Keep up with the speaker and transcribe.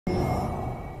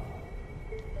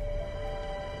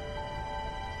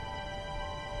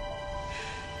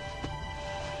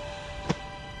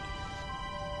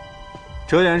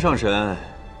折颜上神，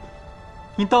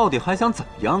你到底还想怎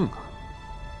么样啊？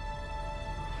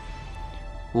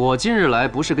我今日来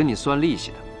不是跟你算利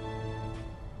息的，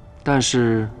但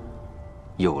是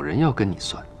有人要跟你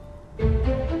算。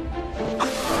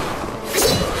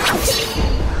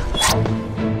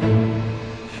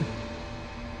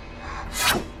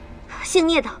姓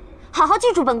聂的，好好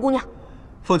记住本姑娘。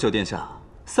凤九殿下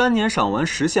，3年赏玩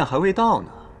时限还未到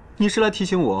呢，你是来提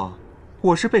醒我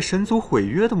是被神族毁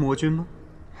约的魔君吗？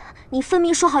你分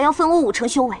明说好要分我5成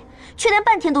修为，却连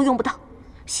半天都用不到。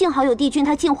幸好有帝君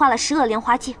他净化了10恶莲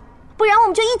花戒，不然我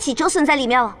们就一起折损在里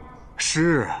面了。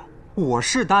是，我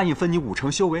是答应分你5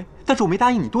成修为，但是我没答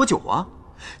应你多久啊？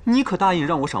你可答应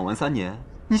让我赏玩3年，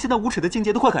你现在无耻的境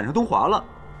界都快赶上东华了。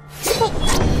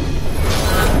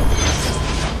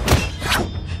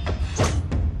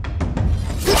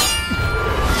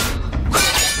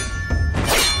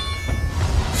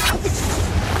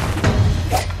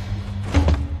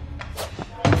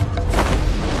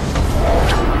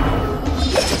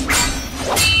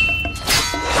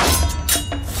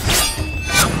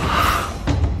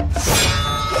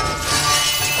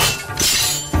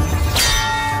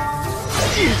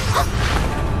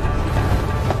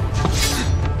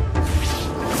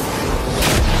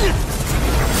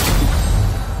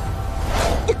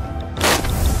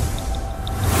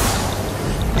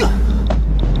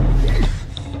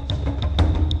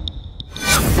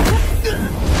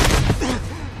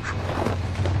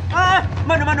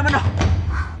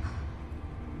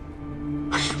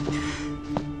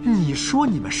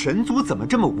神族怎么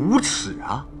这么无耻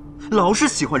啊！老是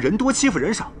喜欢人多欺负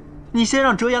人少。你先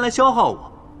让折颜来消耗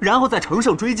我，然后再乘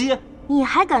胜追击。你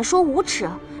还敢说无耻？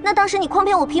那当时你诓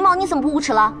骗我皮毛，你怎么不无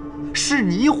耻了？是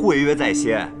你毁约在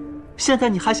先，现在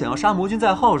你还想要杀魔君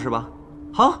在后是吧？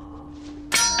好，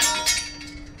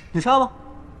你杀吧。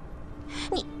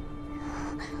你。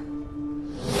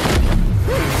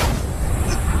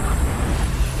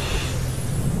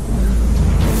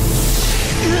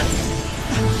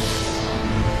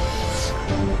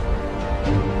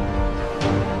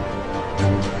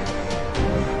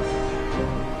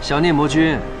小孽魔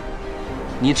君，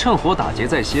你趁火打劫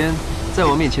在先，在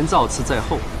我面前造次在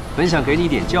后，本想给你一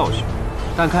点教训，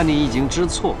但看你已经知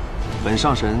错，本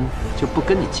上神就不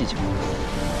跟你计较。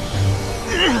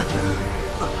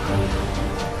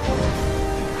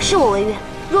是我违约，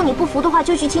若你不服的话，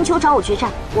就去青丘找我决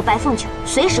战，我白凤九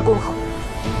随时恭候。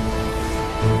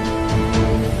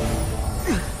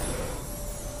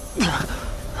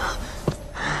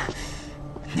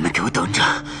你们给我等着！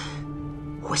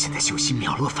我现在修习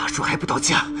秒落法术还不到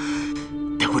家，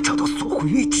待我找到锁魂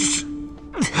玉之时。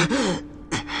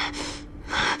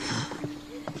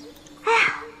哎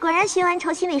呀，果然学完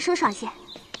愁心里舒爽些。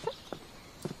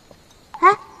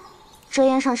哎，折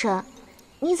颜上神，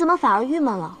你怎么反而郁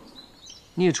闷了？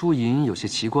聂初吟有些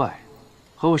奇怪，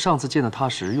和我上次见到他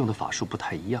时用的法术不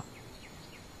太一样。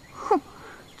哼，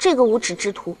这个无耻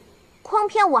之徒，诓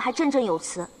骗我还振振有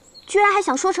词，居然还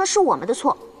想说成是我们的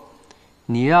错。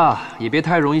你呀，也别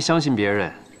太容易相信别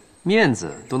人，面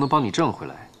子都能帮你挣回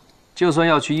来，就算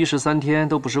要去1时3天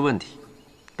都不是问题，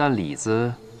但里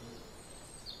子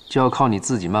就要靠你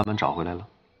自己慢慢找回来了。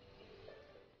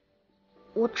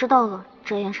我知道了，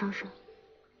折颜上神。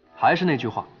还是那句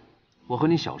话，我和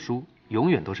你小叔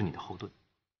永远都是你的后盾。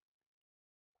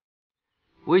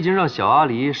我已经让小阿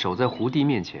离守在胡帝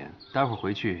面前，待会儿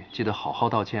回去记得好好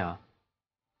道歉啊。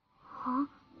啊，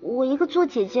我一个做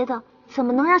姐姐的，怎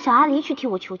么能让小阿离去替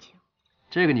我求情？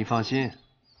这个你放心，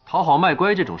讨好卖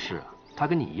乖这种事啊，他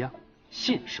跟你一样，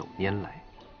信手拈来。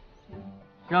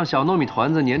让小糯米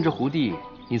团子黏着胡帝，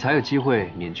你才有机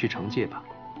会免去惩戒吧。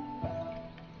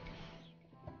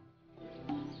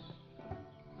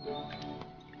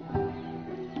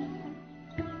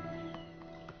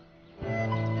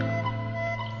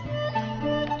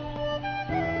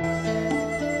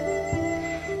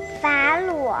法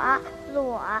裸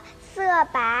色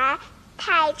白，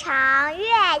太长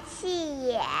乐器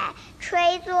也，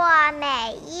吹作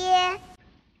美音。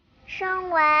声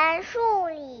闻数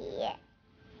理，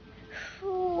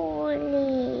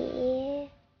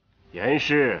言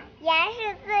是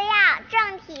字要，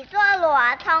正体作裸，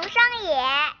从生也。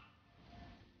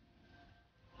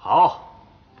好，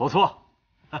不错。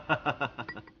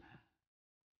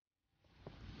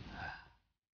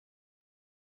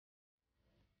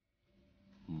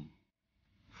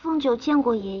凤九见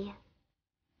过爷爷。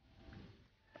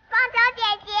凤九姐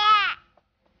姐。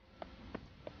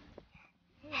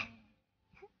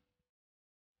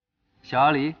小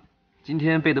阿离，今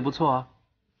天背得不错啊。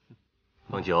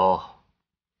凤九，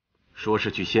说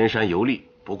是去仙山游历，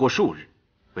不过数日，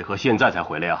为何现在才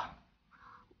回来啊？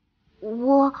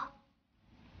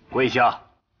跪下。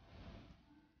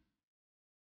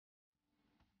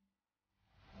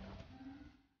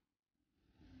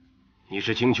你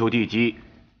是青丘帝姬，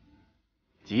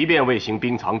即便未行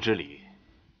冰藏之礼，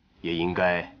也应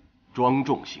该庄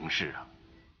重行事啊。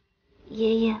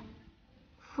爷爷，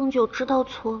凤九知道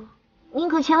错了，您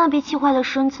可千万别气坏了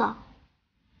身子啊。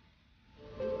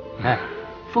哎，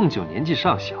凤九年纪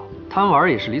尚小，贪玩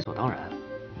也是理所当然。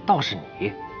倒是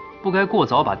你，不该过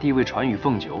早把地位传与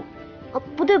凤九。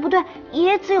不对，爷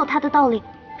爷自有他的道理，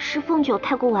是凤九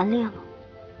太过顽劣了。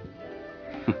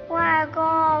外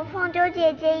公，凤九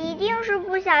姐姐一定是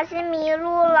不小心迷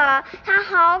路了，她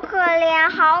好可怜，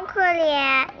好可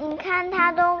怜！你看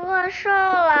她都饿瘦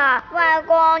了。外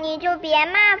公，你就别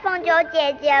骂凤九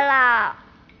姐姐了。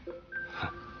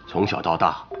从小到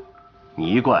大，你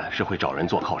一贯是会找人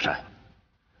做靠山。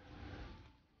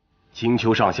青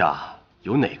丘上下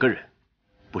有哪个人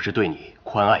不是对你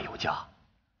宽爱有加？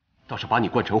倒是把你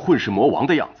惯成混世魔王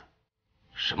的样子，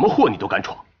什么祸你都敢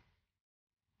闯。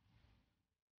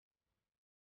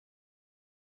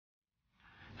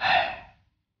哎，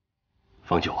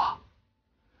凤九啊，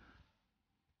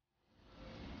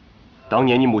当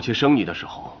年你母亲生你的时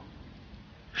候，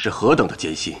是何等的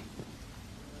艰辛。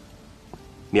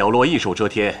淼洛一手遮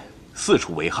天，四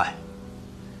处为害。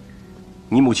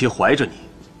你母亲怀着你，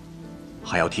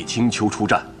还要替青丘出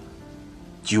战，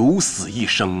九死一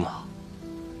生啊！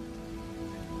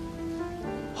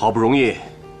好不容易，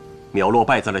淼洛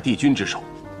败在了帝君之手，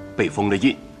被封了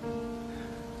印。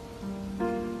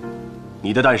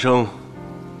你的诞生，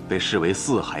被视为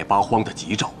四海八荒的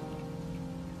吉兆。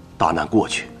大难过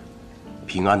去，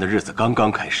平安的日子刚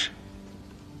刚开始，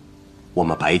我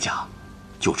们白家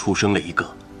就出生了一个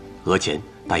额前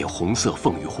带有红色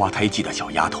凤羽花胎记的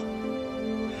小丫头。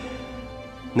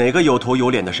哪个有头有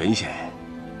脸的神仙，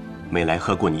没来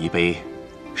喝过你一杯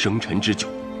生辰之酒，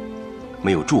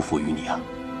没有祝福于你啊？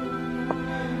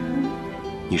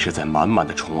你是在满满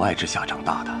的宠爱之下长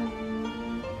大的，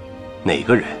哪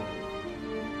个人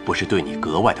不是对你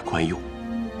格外的宽宥？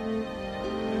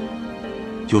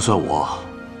就算我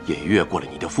也越过了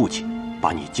你的父亲，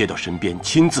把你接到身边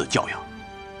亲自教养。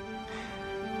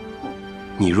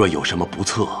你若有什么不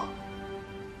测，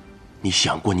你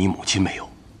想过你母亲没有？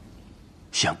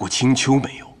想过青丘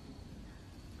没有？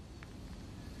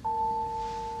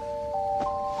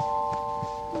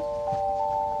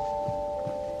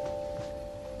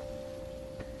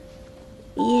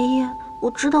爷爷，我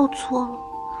知道错了，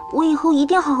我以后一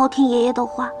定好好听爷爷的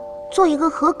话，做一个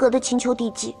合格的青丘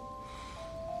帝姬。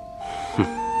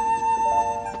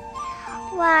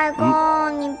外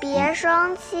公，你别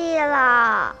生气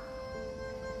了。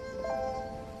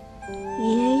爷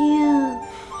爷，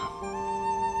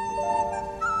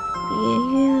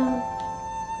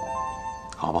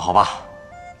好吧，好吧，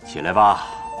起来吧。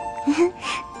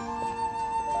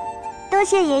多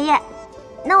谢爷爷，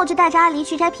那我就带着阿离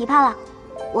去摘枇杷了。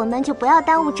我们就不要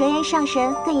耽误折颜上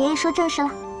神跟爷爷说正事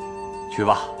了。去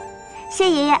吧。谢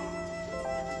爷爷，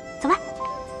走吧。